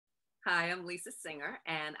Hi, I'm Lisa Singer,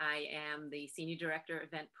 and I am the Senior Director of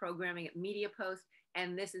Event Programming at MediaPost.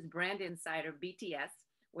 And this is Brand Insider BTS,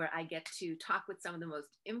 where I get to talk with some of the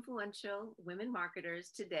most influential women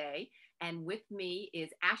marketers today. And with me is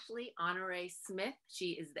Ashley Honore Smith.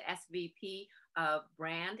 She is the SVP of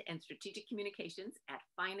Brand and Strategic Communications at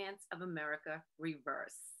Finance of America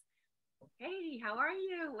Reverse. Hey, how are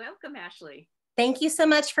you? Welcome, Ashley. Thank you so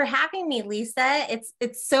much for having me, Lisa.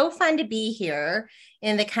 It's so fun to be here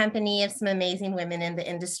in the company of some amazing women in the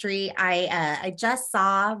industry. I just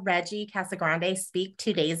saw Reggie Casagrande speak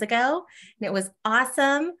 2 days ago, and it was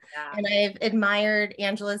awesome. Yeah. And I've admired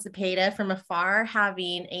Angela Zepeda from afar,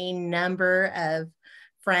 having a number of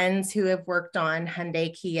friends who have worked on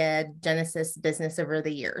Hyundai, Kia, Genesis business over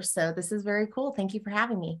the years. So this is very cool. Thank you for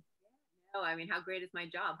having me. Oh, I mean, how great is my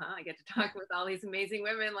job, huh? I get to talk with all these amazing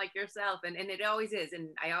women like yourself. And it always is. And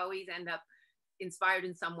I always end up inspired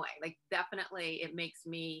in some way. Like, definitely, it makes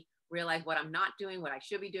me realize what I'm not doing, what I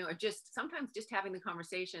should be doing, or just sometimes just having the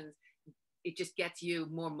conversations, it just gets you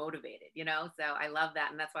more motivated, you know? So I love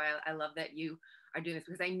that. And that's why I love that you are doing this,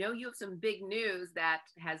 because I know you have some big news that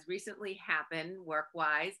has recently happened work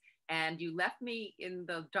wise, and you left me in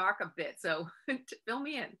the dark a bit. So fill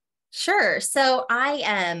me in. Sure. So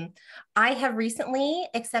I have recently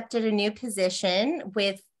accepted a new position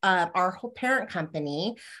with our whole parent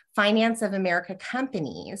company, Finance of America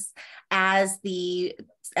Companies, as the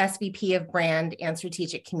SVP of Brand and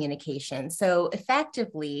Strategic Communication. So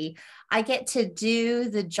effectively, I get to do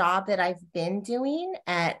the job that I've been doing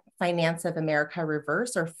at Finance of America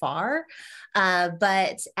Reverse, or FAR,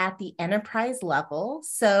 but at the enterprise level.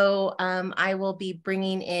 So I will be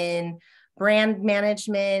bringing in brand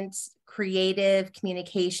management, creative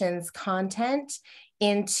communications, content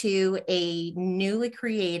into a newly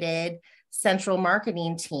created central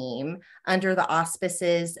marketing team under the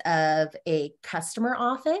auspices of a customer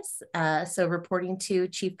office. So reporting to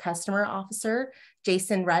Chief Customer Officer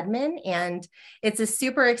Jason Redman. And it's a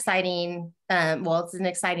super exciting, it's an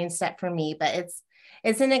exciting step for me, but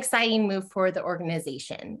it's an exciting move for the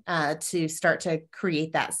organization to start to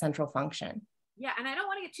create that central function. Yeah, and I don't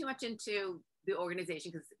want to get too much into the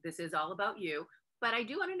organization because this is all about you, but I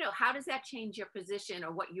do want to know, how does that change your position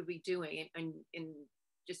or what you'll be doing in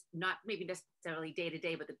just not maybe necessarily day to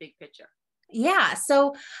day, but the big picture? Yeah.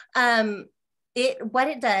 So what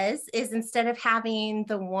it does is, instead of having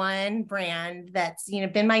the one brand that's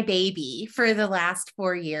been my baby for the last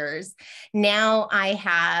 4 years, now I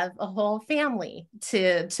have a whole family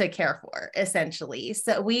to care for, essentially.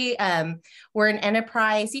 So we're an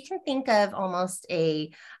enterprise. You can think of almost a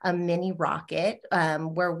mini Rocket,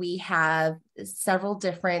 where we have several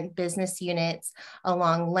different business units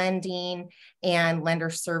along lending and lender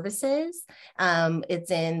services. It's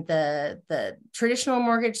in the traditional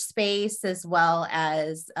mortgage space, as well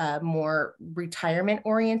as more retirement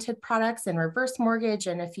oriented products and reverse mortgage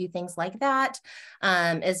and a few things like that,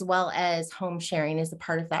 as well as home sharing as a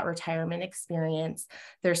part of that retirement experience.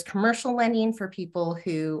 There's commercial lending for people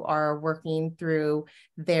who are working through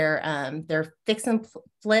their fix and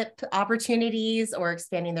flip opportunities or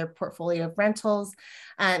expanding their portfolio of rentals.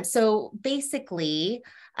 So basically,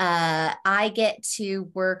 I get to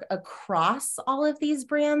work across all of these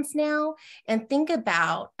brands now, and think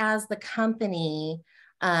about, as the company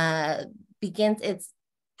begins its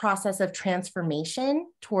process of transformation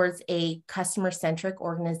towards a customer-centric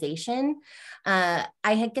organization,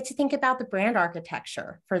 I get to think about the brand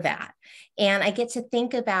architecture for that. And I get to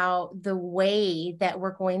think about the way that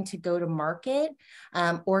we're going to go to market,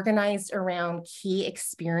 organized around key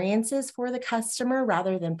experiences for the customer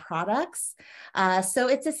rather than products. So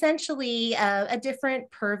it's essentially a different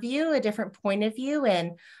purview, a different point of view,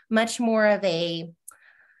 and much more of a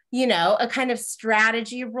kind of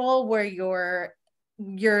strategy role where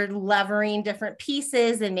you're levering different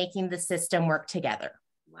pieces and making the system work together.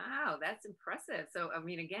 Wow, that's impressive. So, I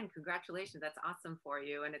mean, again, congratulations. That's awesome for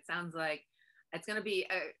you. And it sounds like it's going to be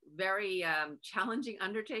a very challenging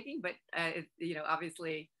undertaking, but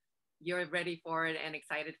obviously you're ready for it and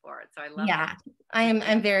excited for it. So I love that. Yeah,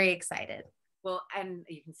 I'm very excited. Well, and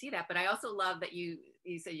you can see that, but I also love that you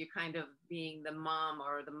say you're kind of being the mom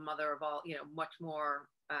or the mother of all, much more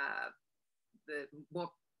the more,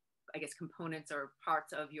 I guess, components or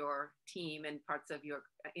parts of your team and parts of your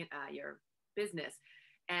business.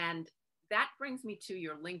 And that brings me to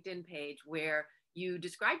your LinkedIn page, where you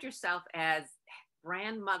described yourself as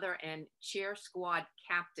brand mother and cheer squad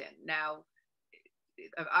captain. Now,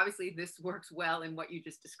 obviously this works well in what you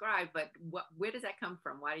just described, but where does that come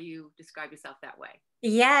from? Why do you describe yourself that way?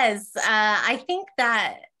 Yes, I think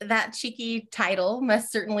that cheeky title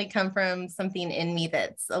must certainly come from something in me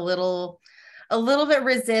that's a little a little bit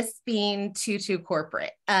resist being too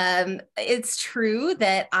corporate. It's true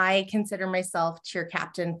that I consider myself cheer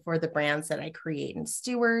captain for the brands that I create and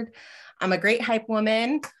steward. I'm a great hype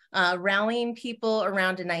woman, rallying people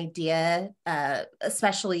around an idea,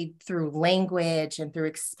 especially through language and through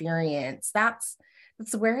experience. That's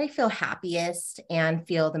where I feel happiest and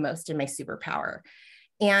feel the most in my superpower.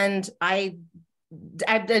 And I'm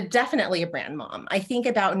definitely a brand mom. I think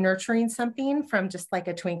about nurturing something from just like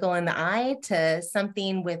a twinkle in the eye to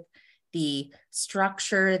something with the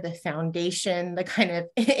structure, the foundation, the kind of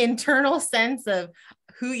internal sense of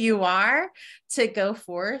who you are to go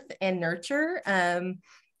forth and nurture.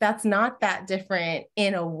 That's not that different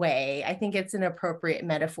in a way. I think it's an appropriate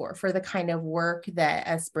metaphor for the kind of work that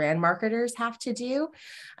us brand marketers have to do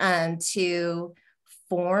to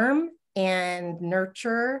form and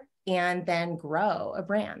nurture and then grow a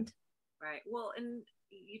brand. Right. Well, and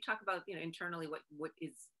you talk about, internally what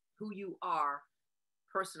is who you are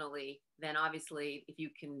personally, then obviously if you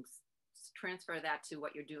can transfer that to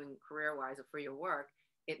what you're doing career-wise or for your work,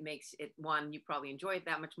 it makes it, one, you probably enjoy it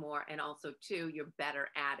that much more, and also two, you're better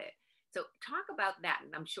at it. So talk about that.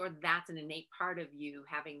 And I'm sure that's an innate part of you,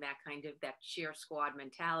 having that kind of that cheer squad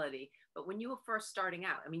mentality. But when you were first starting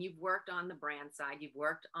out, I mean, you've worked on the brand side, you've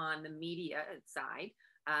worked on the media side,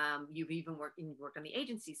 you've even worked on the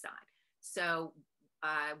agency side. So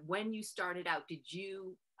when you started out,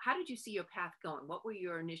 how did you see your path going? What were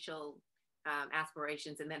your initial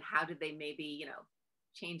aspirations? And then how did they maybe,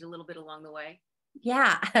 change a little bit along the way?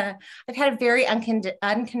 Yeah, I've had a very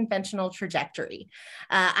unconventional trajectory.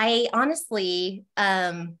 I honestly,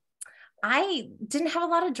 I didn't have a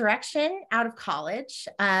lot of direction out of college.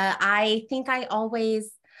 I think I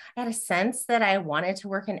had a sense that I wanted to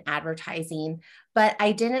work in advertising, but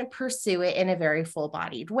I didn't pursue it in a very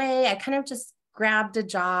full-bodied way. I kind of just grabbed a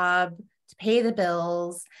job to pay the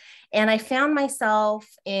bills. And I found myself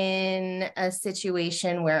in a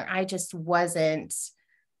situation where I just wasn't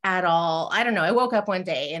at all. I don't know. I woke up one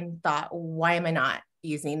day and thought, why am I not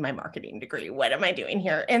using my marketing degree? What am I doing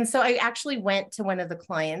here? And so I actually went to one of the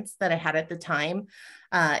clients that I had at the time.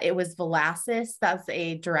 It was Velasys. That's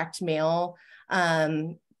a direct mail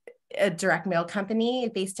company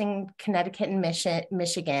based in Connecticut and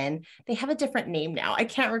Michigan. They have a different name now. I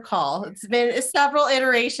can't recall. It's been several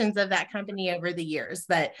iterations of that company over the years,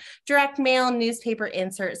 but direct mail, newspaper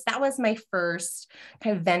inserts, that was my first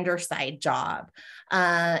kind of vendor side job.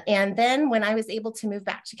 And then when I was able to move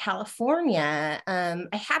back to California, I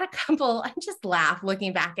had a couple, I just laugh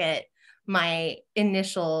looking back at my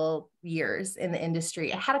initial years in the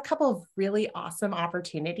industry. I had a couple of really awesome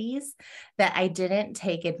opportunities that I didn't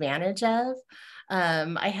take advantage of.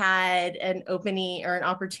 I had an opening or an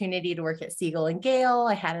opportunity to work at Siegel and Gale.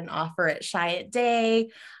 I had an offer at Chiat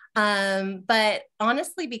Day. But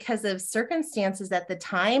honestly, because of circumstances at the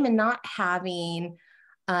time and not having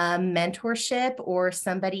mentorship or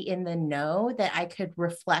somebody in the know that I could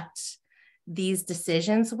reflect these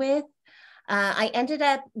decisions with, I ended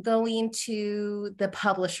up going to the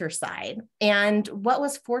publisher side. And what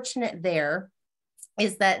was fortunate there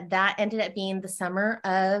is that ended up being the summer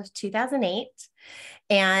of 2008,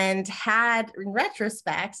 and had, in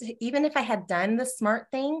retrospect, even if I had done the smart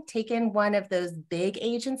thing, taken one of those big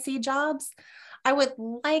agency jobs, I would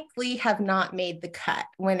likely have not made the cut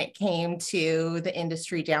when it came to the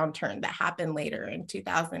industry downturn that happened later in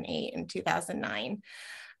 2008 and 2009.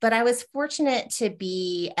 But I was fortunate to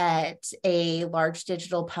be at a large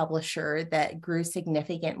digital publisher that grew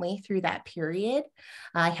significantly through that period.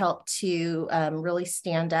 I helped to really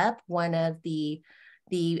stand up one of the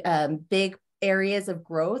big areas of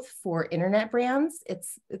growth for internet brands.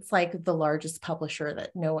 It's like the largest publisher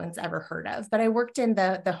that no one's ever heard of. But I worked in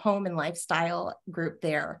the home and lifestyle group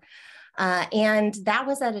there. And that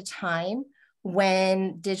was at a time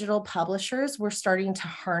when digital publishers were starting to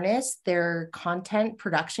harness their content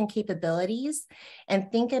production capabilities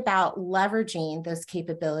and think about leveraging those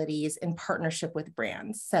capabilities in partnership with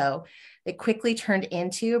brands. So it quickly turned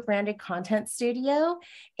into a branded content studio.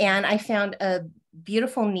 And I found a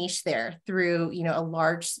beautiful niche there through, a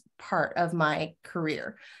large part of my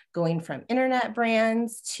career, going from internet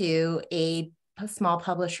brands to a small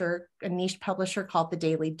publisher, a niche publisher called The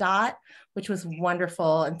Daily Dot, which was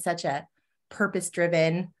wonderful and such a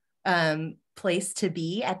purpose-driven place to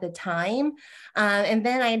be at the time. And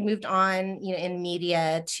then I had moved on, in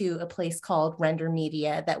media to a place called Render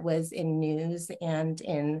Media that was in news and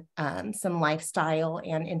in some lifestyle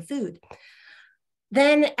and in food.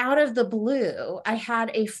 Then out of the blue, I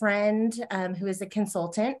had a friend who is a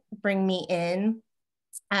consultant bring me in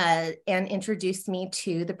and introduced me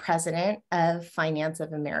to the president of Finance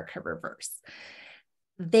of America Reverse.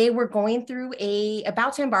 they were going through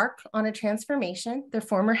about to embark on a transformation. Their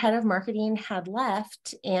former head of marketing had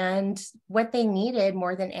left, and what they needed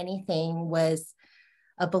more than anything was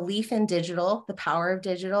a belief in digital, the power of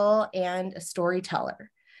digital, and a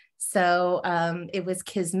storyteller. So it was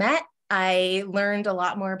Kismet. I learned a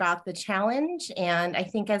lot more about the challenge. And I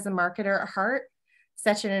think as a marketer at heart,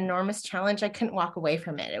 such an enormous challenge, I couldn't walk away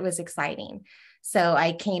from it. It was exciting. So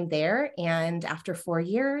I came there, and after 4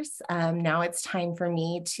 years, now it's time for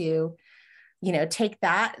me to, take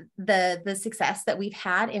the success that we've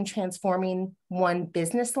had in transforming one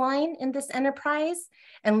business line in this enterprise,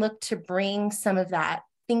 and look to bring some of that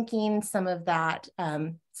thinking, some of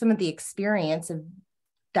the experience of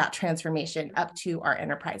that transformation up to our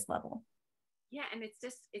enterprise level. Yeah, and it's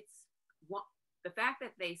the fact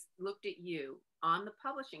that they looked at you on the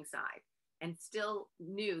publishing side and still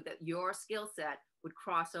knew that your skill set would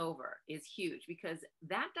cross over is huge, because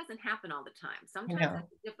that doesn't happen all the time. Sometimes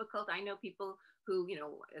it's difficult. I know people who,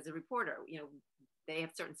 as a reporter, they have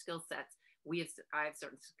certain skill sets. I have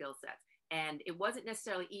certain skill sets, and it wasn't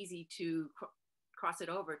necessarily easy to cross it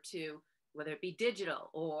over to whether it be digital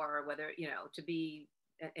or whether, to be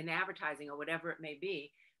in advertising or whatever it may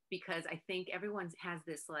be, because I think everyone has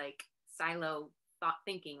this like silo thought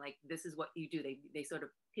thinking, like this is what you do. They sort of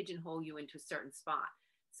pigeonhole you into a certain spot.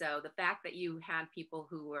 So the fact that you had people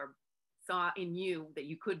who saw in you that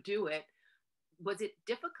you could do it, was it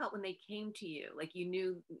difficult when they came to you? Like you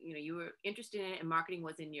knew, you were interested in it and marketing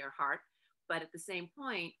was in your heart, but at the same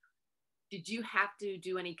point, did you have to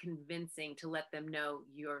do any convincing to let them know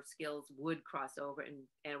your skills would cross over, and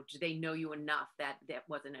do they know you enough that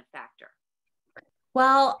wasn't a factor?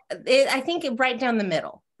 Well, I think right down the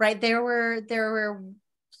middle, right? There were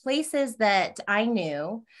places that I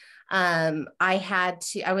knew I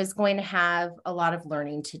was going to have a lot of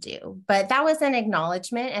learning to do, but that was an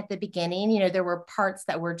acknowledgement at the beginning. There were parts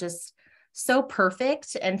that were just so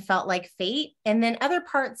perfect and felt like fate, and then other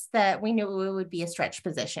parts that we knew it would be a stretch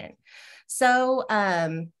position. So,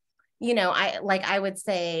 I would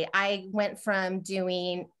say I went from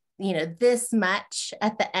doing this much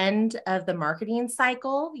at the end of the marketing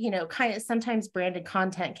cycle, kind of sometimes branded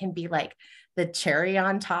content can be like the cherry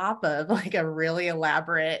on top of like a really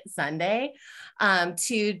elaborate sundae,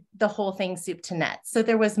 to the whole thing soup to nuts. So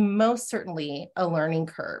there was most certainly a learning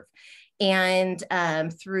curve. And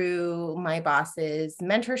through my boss's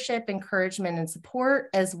mentorship, encouragement, and support,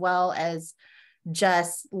 as well as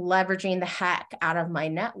just leveraging the heck out of my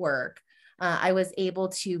network, I was able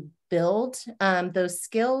to build those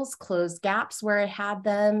skills, close gaps where I had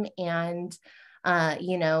them. And,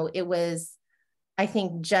 it was, I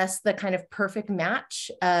think, just the kind of perfect match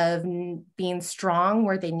of being strong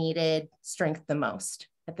where they needed strength the most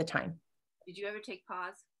at the time. Did you ever take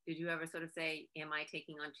pause? Did you ever sort of say, am I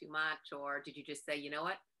taking on too much? Or did you just say, you know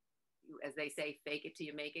what, as they say, fake it till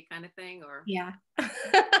you make it kind of thing? Or yeah,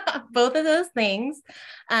 both of those things.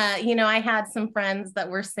 I had some friends that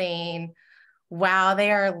were saying, wow,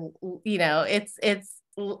 they are, it's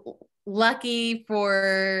lucky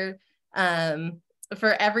for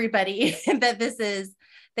everybody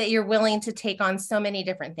that you're willing to take on so many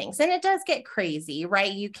different things. And it does get crazy,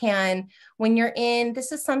 right?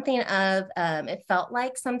 This is something of, it felt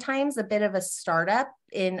like sometimes a bit of a startup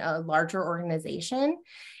in a larger organization.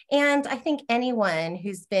 And I think anyone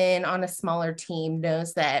who's been on a smaller team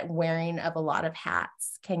knows that wearing of a lot of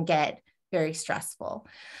hats can get very stressful.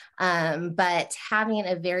 But having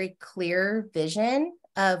a very clear vision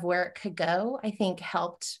of where it could go, I think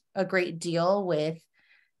helped a great deal with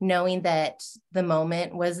knowing that the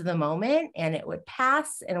moment was the moment and it would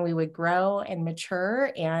pass and we would grow and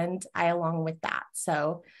mature, and I along with that.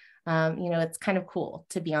 So, it's kind of cool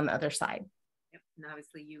to be on the other side. Yep. And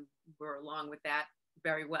obviously you were along with that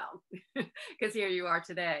very well, because here you are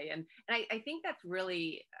today. And I think that's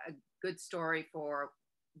really a good story for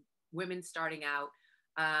women starting out.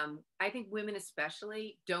 I think women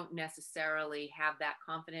especially don't necessarily have that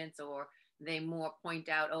confidence, or they more point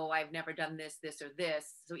out, oh, I've never done this, this, or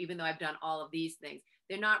this. So even though I've done all of these things,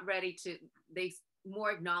 they're not ready to, they more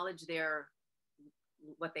acknowledge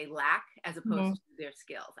what they lack as opposed to their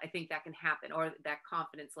skills. I think that can happen, or that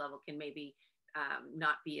confidence level can maybe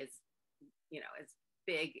not be as, as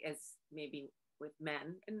big as maybe with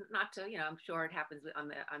men, and not to, I'm sure it happens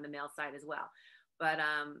on the male side as well. But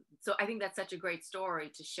so I think that's such a great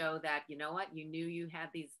story to show that, you know what, you knew you had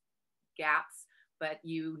these gaps, but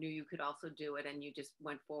you knew you could also do it, and you just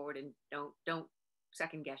went forward and don't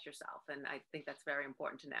second guess yourself. And I think that's very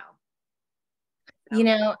important to know.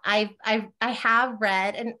 So. I have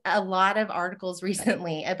read a lot of articles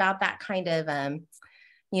recently about that kind of,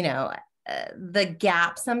 the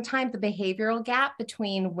gap, sometimes the behavioral gap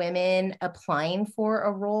between women applying for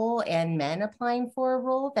a role and men applying for a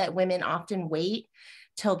role, that women often wait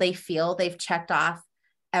till they feel they've checked off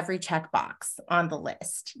every checkbox on the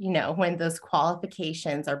list. You know, when those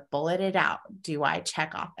qualifications are bulleted out, do I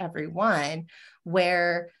check off every one?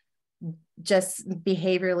 Where just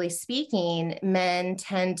behaviorally speaking, men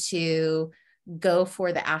tend to go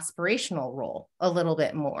for the aspirational role a little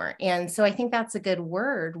bit more. And so I think that's a good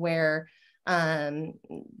word where, you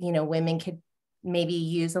know, women could maybe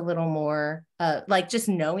use a little more, like just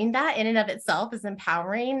knowing that in and of itself is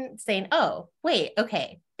empowering, saying, oh, wait,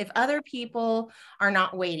 okay, if other people are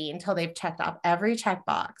not waiting until they've checked off every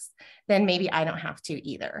checkbox, then maybe I don't have to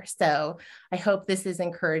either. So I hope this is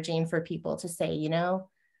encouraging for people to say, you know,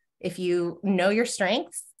 if you know your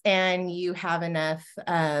strengths and you have enough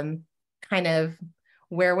kind of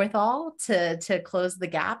wherewithal to close the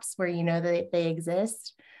gaps where you know that they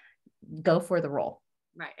exist, go for the role.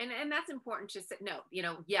 Right. And that's important to say, no, you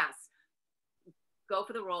know, yes, go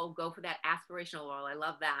for the role, go for that aspirational role. I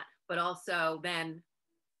love that. But also then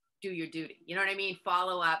do your duty. You know what I mean?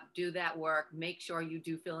 Follow up, do that work, make sure you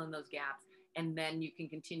do fill in those gaps, and then you can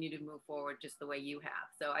continue to move forward just the way you have.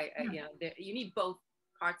 So you know, you need both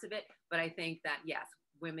parts of it, but I think that yes,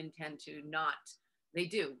 women tend to not, they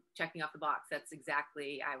do checking off the box. That's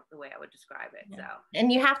exactly the way I would describe it. So, and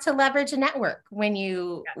you have to leverage a network when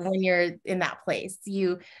you're in that place.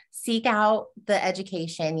 You seek out the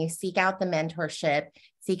education, you seek out the mentorship,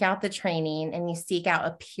 seek out the training, and you seek out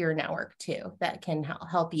a peer network too that can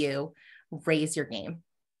help you raise your game.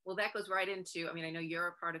 Well, that goes right into, I mean, I know you're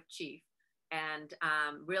a part of Chief, and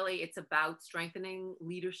really it's about strengthening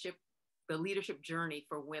leadership, the leadership journey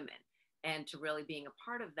for women, and to really being a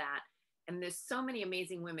part of that. And there's so many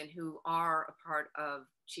amazing women who are a part of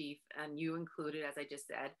Chief, and you included, as I just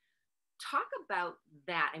said. Talk about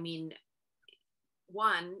that. I mean,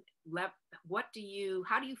 one, how do you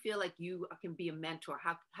feel like you can be a mentor?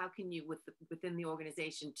 How can you within the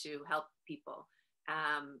organization to help people?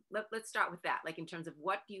 Let's start with that. Like in terms of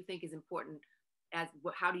what do you think is important,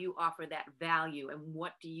 how do you offer that value, and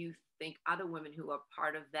what do you think other women who are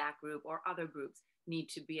part of that group or other groups need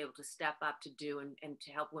to be able to step up to do and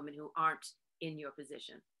to help women who aren't in your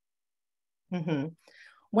position? Mm-hmm.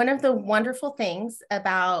 One of the wonderful things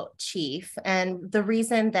about Chief, and the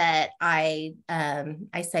reason that I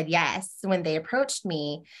said yes when they approached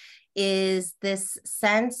me, is this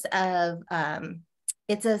sense of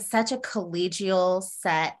it's such a collegial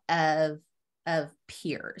set of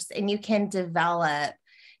peers, and you can develop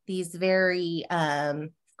these very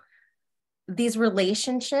these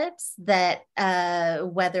relationships that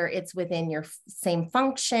whether it's within your same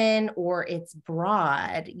function or it's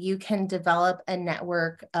broad, you can develop a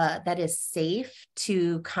network that is safe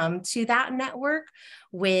to come to that network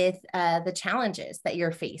with the challenges that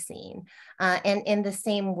you're facing. And in the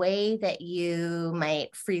same way that you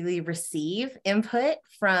might freely receive input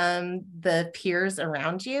from the peers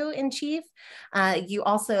around you in Chief, you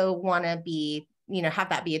also want to be, you know, have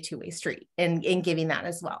that be a two-way street in giving that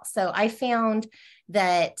as well. So I found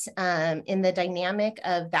that in the dynamic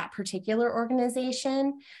of that particular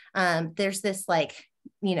organization, there's this like,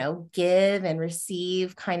 you know, give and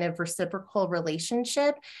receive kind of reciprocal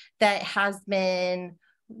relationship that has been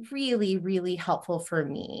really, really helpful for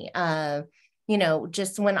me. You know,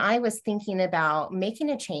 just when I was thinking about making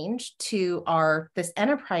a change to this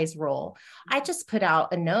enterprise role, I just put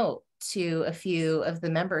out a note to a few of the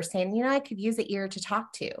members saying, you know, I could use an ear to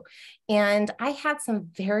talk to. And I had some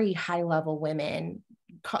very high level women,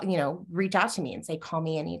 you know, reach out to me and say, call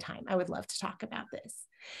me anytime. I would love to talk about this.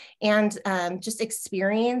 And just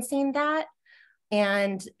experiencing that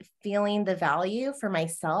and feeling the value for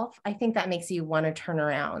myself, I think that makes you want to turn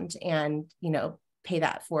around and, you know, pay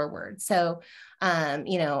that forward. So,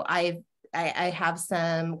 you know, I have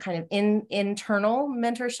some kind of internal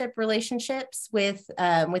mentorship relationships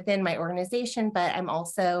within my organization, but I'm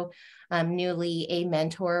also newly a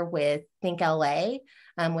mentor with Think LA,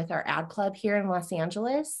 with our ad club here in Los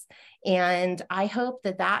Angeles. And I hope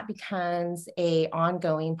that becomes an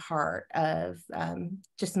ongoing part of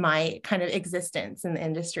just my kind of existence in the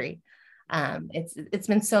industry. It's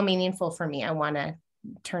been so meaningful for me. I want to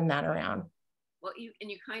turn that around. Well, you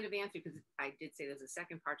kind of answered, because I did say there's a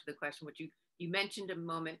second part to the question, which you mentioned a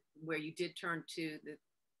moment where you did turn to the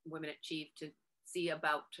women at Chief to see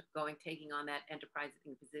about taking on that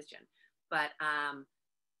enterprising position. But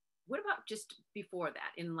what about just before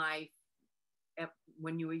that in life,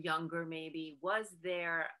 when you were younger, maybe, was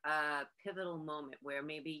there a pivotal moment where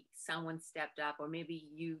maybe someone stepped up, or maybe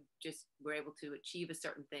you just were able to achieve a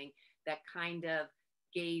certain thing that kind of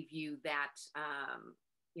gave you that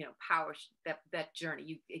power that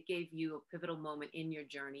journey. It gave you a pivotal moment in your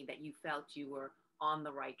journey that you felt you were on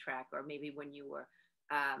the right track, or maybe when you were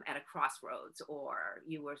at a crossroads, or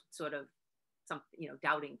you were sort of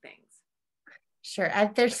doubting things. Sure.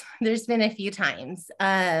 There's been a few times.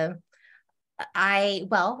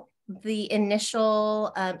 The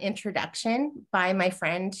initial introduction by my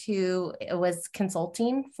friend who was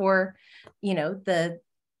consulting for,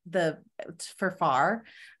 for FAR,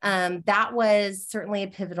 that was certainly a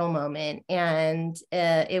pivotal moment. And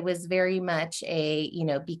it was very much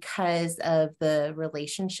because of the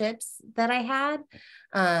relationships that I had,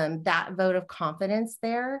 that vote of confidence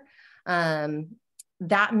there,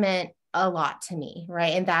 that meant a lot to me.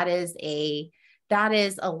 Right. And that is a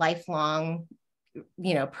lifelong,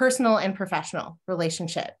 personal and professional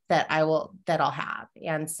relationship that I'll have.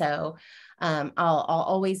 And so I'll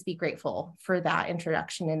always be grateful for that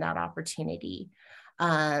introduction and that opportunity.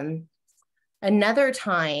 Another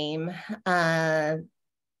time, I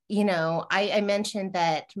mentioned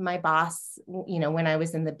that my boss, when I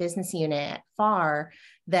was in the business unit at FAR,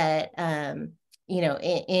 that,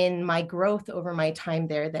 in my growth over my time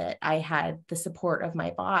there, that I had the support of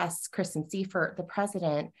my boss, Kristen Seifert, the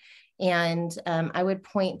president. And I would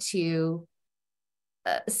point to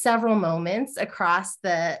several moments across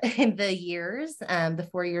the years, the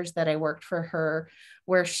 4 years that I worked for her,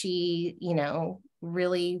 where she,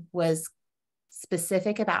 really was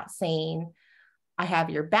specific about saying, I have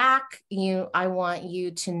your back. I want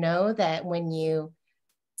you to know that when you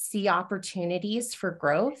see opportunities for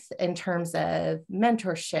growth in terms of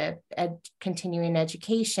mentorship, continuing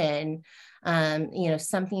education,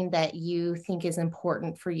 something that you think is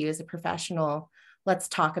important for you as a professional, let's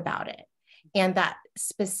talk about it. And that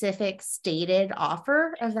specific stated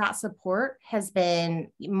offer of that support has been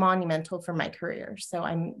monumental for my career. So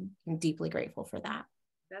I'm deeply grateful for that.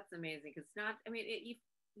 That's amazing. It's not,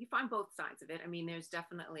 you find both sides of it. There's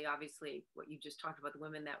definitely, obviously, what you just talked about, the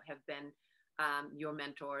women that have been your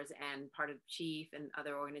mentors and part of Chief and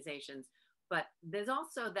other organizations. But there's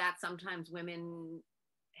also that sometimes women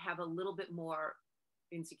have a little bit more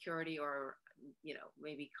insecurity or,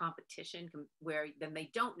 maybe competition where then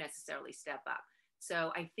they don't necessarily step up.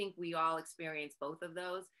 So I think we all experience both of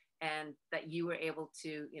those, and that you were able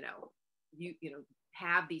to,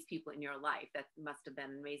 have these people in your life. That must have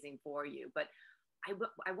been amazing for you. But I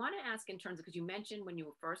want to ask in terms of, because you mentioned when you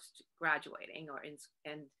were first graduating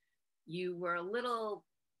and you were a little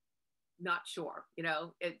not sure,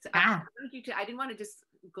 I didn't want to just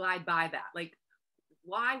glide by that. Like,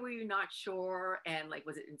 why were you not sure? And like,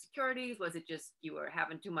 was it insecurities? Was it just you were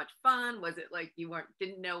having too much fun? Was it like you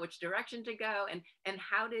didn't know which direction to go? And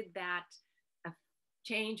how did that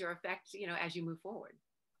change or affect, as you move forward?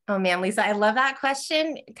 Oh man, Lisa, I love that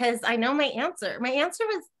question because I know my answer. My answer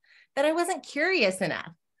was that I wasn't curious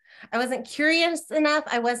enough. I wasn't curious enough.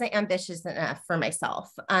 I wasn't ambitious enough for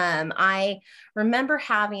myself. I remember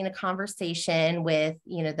having a conversation with,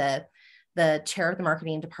 the chair of the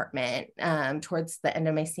marketing department towards the end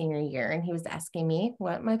of my senior year. And he was asking me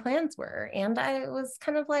what my plans were. And I was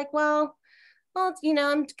kind of like, well, I'm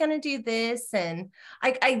going to do this. And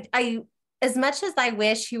I, as much as I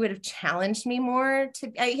wish he would have challenged me more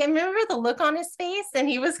I remember the look on his face, and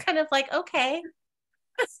he was kind of like, okay.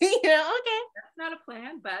 Okay. That's not a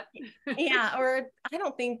plan, but yeah. Or I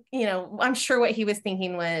don't think, I'm sure what he was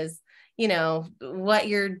thinking was, what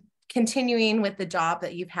you're continuing with the job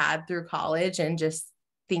that you've had through college and just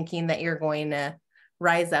thinking that you're going to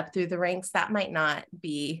rise up through the ranks. That might not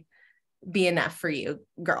be enough for you,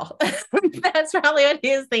 girl. That's probably what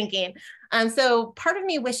he was thinking. So part of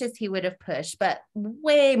me wishes he would have pushed, but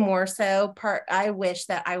way more so I wish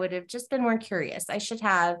that I would have just been more curious. I should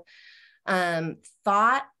have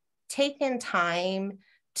taken time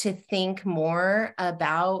to think more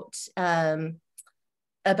about the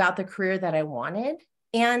career that I wanted.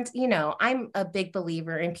 And, I'm a big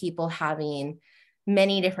believer in people having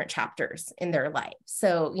many different chapters in their life.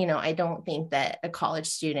 So, I don't think that a college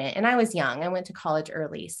student, and I was young, I went to college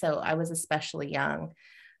early, so I was especially young.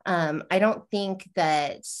 I don't think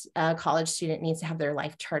that a college student needs to have their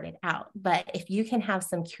life charted out, but if you can have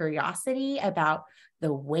some curiosity about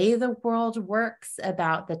the way the world works,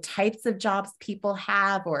 about the types of jobs people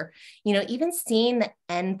have, or, even seeing the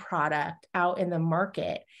end product out in the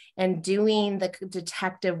market and doing the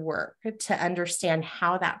detective work to understand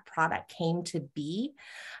how that product came to be,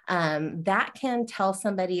 that can tell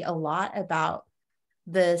somebody a lot about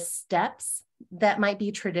the steps that might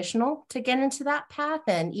be traditional to get into that path.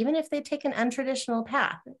 And even if they take an untraditional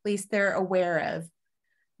path, at least they're aware of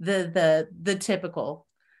the typical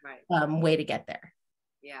way to get there.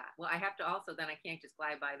 Yeah. Well, I have to also, then I can't just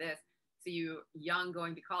glide by this. So you young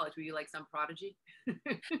going to college, were you like some prodigy?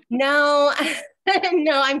 No,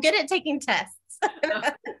 no, I'm good at taking tests. So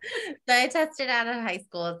I tested out of high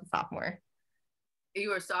school as a sophomore. You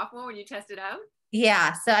were a sophomore when you tested out?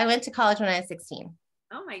 Yeah. So I went to college when I was 16.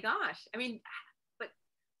 Oh my gosh. I mean, but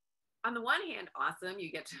on the one hand, awesome.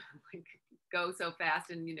 You get to like go so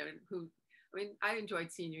fast and I mean, I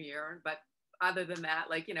enjoyed senior year, but other than that,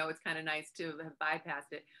 like, it's kind of nice to have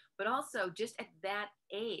bypassed it. But also just at that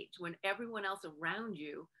age when everyone else around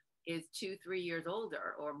you is 2, 3 years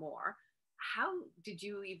older or more, how did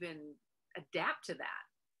you even adapt to that?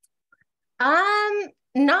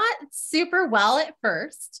 Not super well at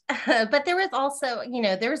first, but there was also,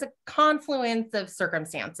 there was a confluence of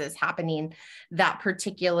circumstances happening that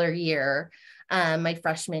particular year, my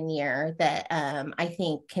freshman year, that I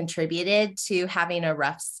think contributed to having a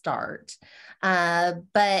rough start. But,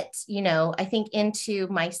 I think into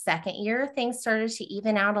my second year, things started to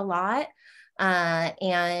even out a lot.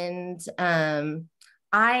 And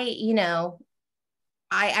I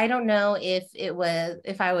don't know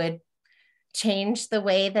if I would change the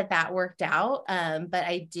way that worked out. But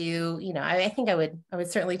I do, I think I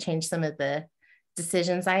would certainly change some of the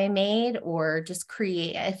decisions I made, or just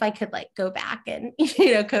create, if I could like go back and,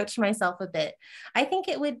 coach myself a bit. I think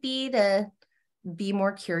it would be to be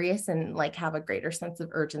more curious and like have a greater sense of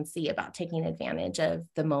urgency about taking advantage of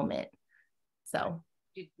the moment. So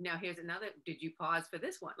Now here's another, did you pause for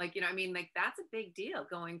this one? Like, I mean, like that's a big deal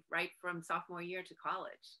going right from sophomore year to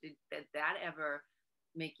college. Did that ever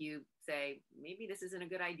make you say, maybe this isn't a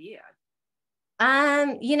good idea?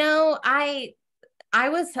 I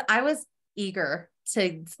was eager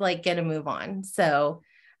to like get a move on. So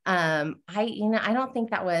I don't think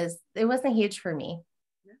it wasn't huge for me.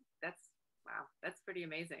 Yeah, wow, that's pretty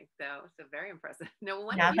amazing. So very impressive. No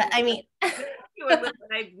wonder Yeah, but I mean, you were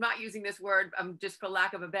I'm not using this word just for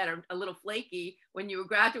lack of a better, a little flaky when you were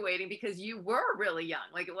graduating, because you were really young.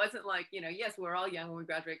 Like it wasn't like, yes, we're all young when we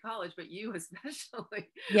graduate college, but you especially.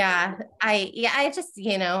 yeah, I just,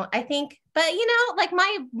 I think, but like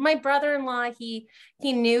my brother-in-law, he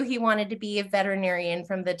knew he wanted to be a veterinarian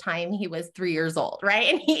from the time he was 3 years old,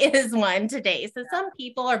 right? And he is one today. So some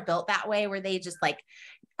people are built that way, where they just like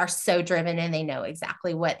are so driven and they know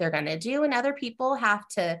exactly what they're going to do. And other people have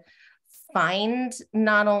to find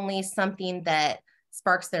not only something that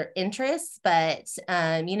sparks their interests, but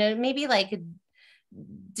maybe like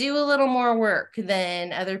do a little more work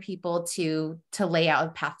than other people to lay out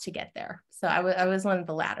a path to get there. So I was one of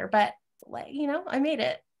the latter, but I made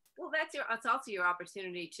it. Well, it's also your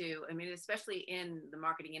opportunity to, I mean, especially in the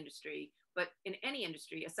marketing industry, but in any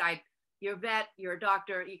industry aside, you're a vet, you're a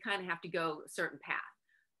doctor, you kind of have to go a certain path.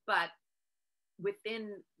 But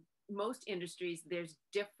within most industries, there's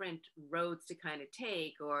different roads to kind of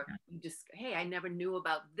take, or you just, hey, I never knew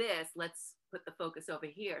about this. Let's put the focus over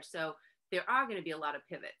here. So there are going to be a lot of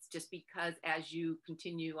pivots, just because as you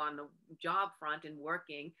continue on the job front and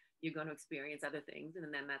working, you're going to experience other things.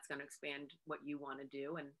 And then that's going to expand what you want to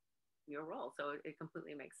do and your role. So it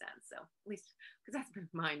completely makes sense. So at least, because that's been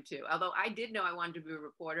mine too. Although I did know I wanted to be a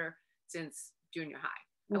reporter since junior high.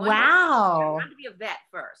 I wanted to be a vet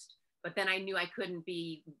first, but then I knew I couldn't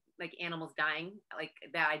be like animals dying like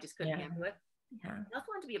that. I just couldn't handle it. Yeah. I also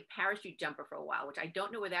wanted to be a parachute jumper for a while, which I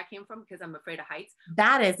don't know where that came from because I'm afraid of heights.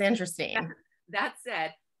 That is interesting. That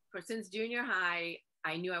said, since junior high,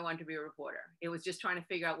 I knew I wanted to be a reporter. It was just trying to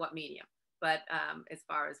figure out what medium. But as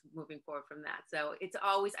far as moving forward from that, so it's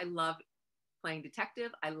always, I love playing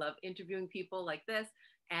detective. I love interviewing people like this,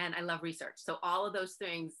 and I love research. So all of those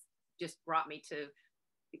things just brought me to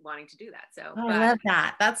wanting to do that. So I love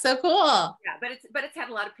that. That's so cool. Yeah, but it's had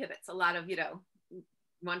a lot of pivots, a lot of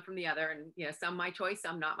one from the other, and some my choice,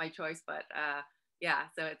 some not my choice, but yeah,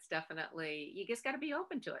 so it's definitely, you just got to be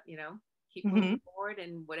open to it, keep moving forward,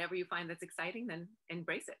 and whatever you find that's exciting, then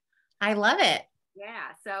embrace it. I love it.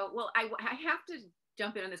 Yeah. So, well, I have to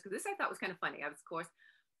jump in on this because this I thought was kind of funny. I was, of course,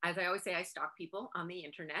 as I always say, I stalk people on the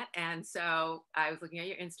internet, and so I was looking at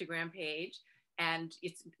your Instagram page. And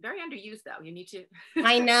it's very underused, though. You need to.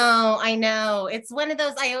 I know. It's one of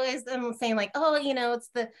those, I always am saying like, oh, it's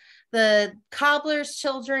the cobbler's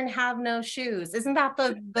children have no shoes. Isn't that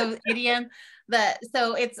the idiom?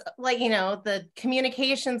 So it's like, the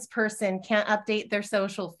communications person can't update their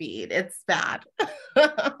social feed. It's bad.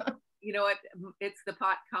 You know what? It's the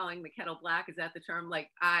pot calling the kettle black. Is that the term? Like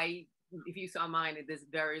if you saw mine,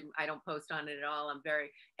 I don't post on it at all.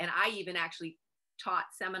 And I even actually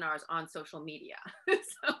taught seminars on social media.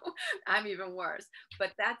 So I'm even worse.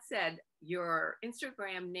 But that said, your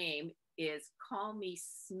Instagram name is Call Me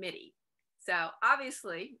Smitty. So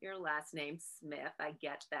obviously your last name Smith, I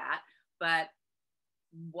get that. But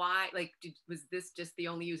why, like, was this just the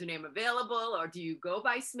only username available, or do you go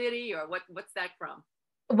by Smitty, or what's that from?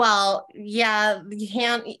 Well, yeah,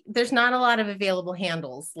 there's not a lot of available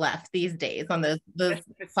handles left these days on those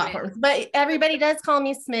platforms, but everybody does call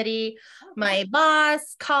me Smitty. Okay. My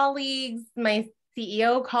boss, colleagues, my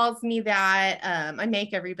CEO calls me that. I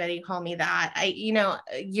make everybody call me that.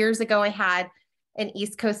 Years ago I had an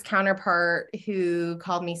East Coast counterpart who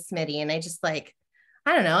called me Smitty, and I just like,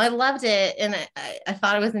 I don't know, I loved it, and I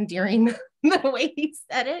thought it was endearing the way he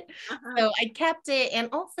said it. So I kept it, and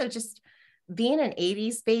also just being an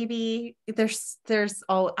 80s baby,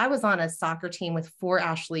 I was on a soccer team with 4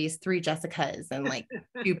 Ashleys, 3 Jessicas, and like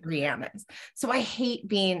 2 Briannas. So I hate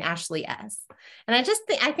being Ashley S. And I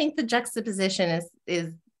think the juxtaposition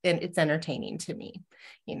is and it's entertaining to me.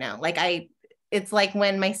 It's like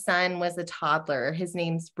when my son was a toddler, his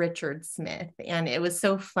name's Richard Smith. And it was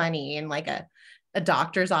so funny in like a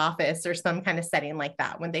doctor's office or some kind of setting like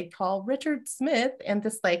that, when they call Richard Smith and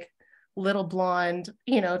this like little blonde,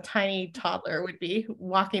 tiny toddler would be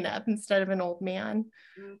walking up instead of an old man.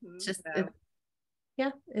 It's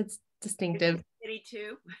distinctive. Smitty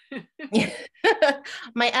too.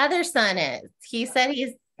 My other son he said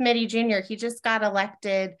he's Smitty Jr. He just got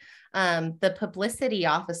elected the publicity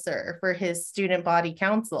officer for his student body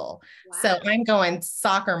council. Wow. So I'm going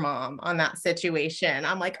soccer mom on that situation.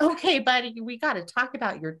 I'm like, okay, buddy, we got to talk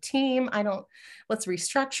about your team. Let's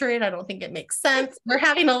restructure it. I don't think it makes sense. We're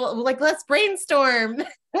having let's brainstorm.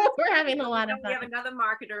 We're having a lot of fun. We have another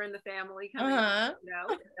marketer in the family coming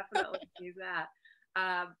definitely use that.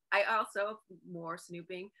 I also, more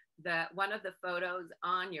snooping, one of the photos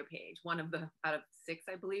on your page, one of the out of 6,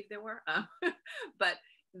 I believe there were, but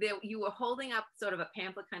you were holding up sort of a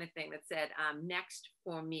pamphlet kind of thing that said, next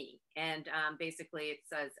for me. And basically it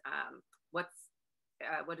says, what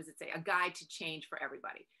does it say? A guide to change for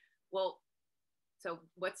everybody. Well, so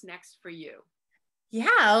what's next for you?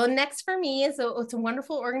 Yeah, well, next for me it's a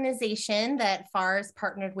wonderful organization that FAR has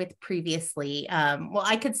partnered with previously. Well,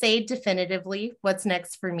 I could say definitively what's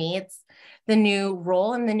next for me. It's the new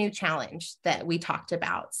role and the new challenge that we talked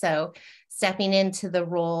about. So stepping into the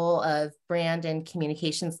role of brand and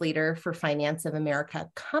communications leader for Finance of America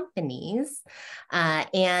companies,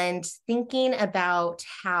 and thinking about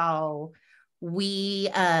how we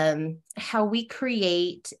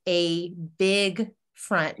create a big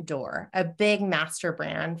front door, a big master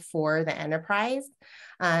brand for the enterprise.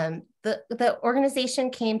 The organization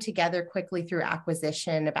came together quickly through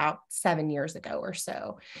acquisition about 7 years ago or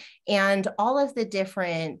so. And all of the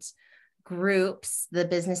different groups, the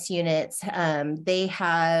business units, they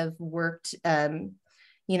have worked to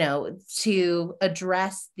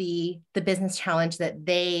address the business challenge that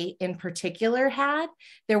they in particular had.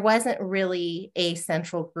 There wasn't really a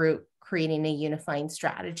central group creating a unifying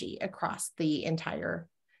strategy across the entire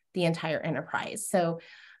enterprise. So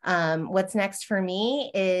what's next for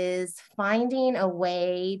me is finding a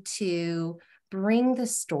way to bring the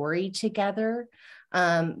story together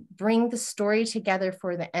for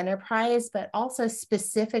the enterprise, but also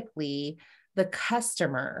specifically the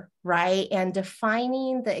customer, right? And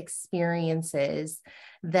defining the experiences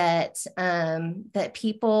that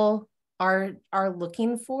people are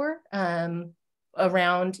looking for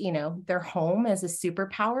around, their home as a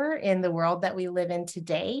superpower in the world that we live in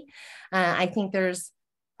today. I think there's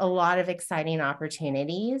a lot of exciting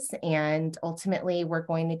opportunities, and ultimately we're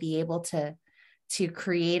going to be able to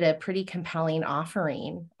create a pretty compelling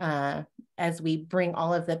offering as we bring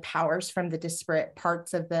all of the powers from the disparate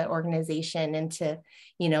parts of the organization into,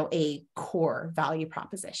 a core value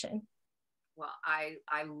proposition. Well, I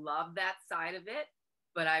love that side of it,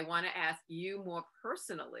 but I want to ask you more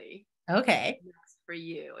personally. Okay. For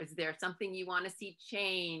you, is there something you want to see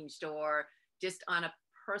changed, or just on a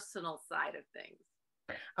personal side of things?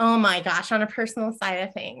 Oh my gosh, on a personal side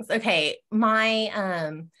of things. Okay, my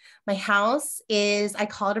house is, I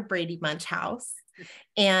call it a Brady Bunch house,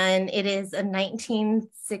 and it is a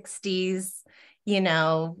 1960s.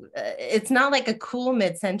 It's not like a cool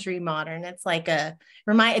mid-century modern. It's like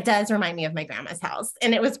it does remind me of my grandma's house,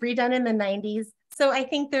 and it was redone in the 90s. So I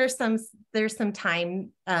think there's some time.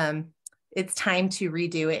 It's time to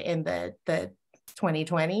redo it in the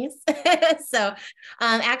 2020s. So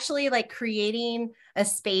actually like creating a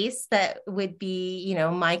space that would be,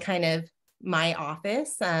 my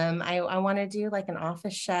office. I want to do like an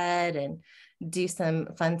office shed and do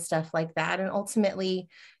some fun stuff like that, and ultimately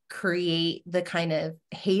create the kind of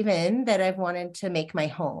haven that I've wanted to make my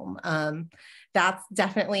home. That's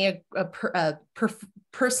definitely a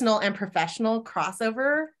personal and professional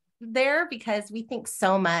crossover there, because we think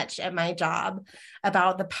so much at my job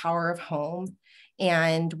about the power of home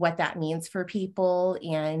and what that means for people.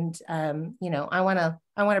 And, I want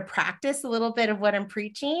to practice a little bit of what I'm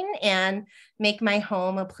preaching and make my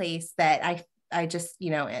home a place that I just,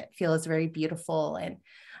 it feels very beautiful and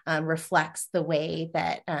reflects the way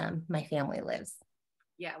that my family lives.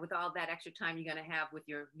 Yeah, with all that extra time you're going to have with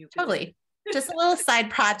your new Totally. Just a little side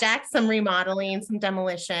project, some remodeling, some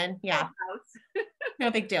demolition. Yeah. house. No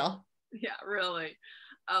big deal. Yeah, really.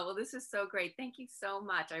 Oh, well, this is so great. Thank you so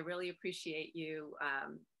much. I really appreciate you,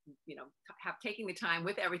 taking the time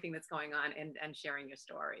with everything that's going on and sharing your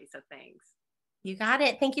story. So thanks. You got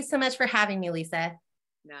it. Thank you so much for having me, Lisa.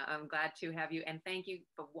 No, I'm glad to have you. And thank you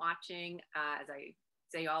for watching. As I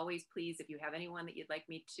say always, please, if you have anyone that you'd like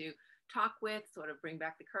me to talk with, sort of bring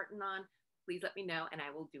back the curtain on, please let me know and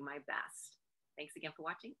I will do my best. Thanks again for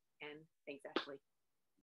watching, and thanks, Ashley.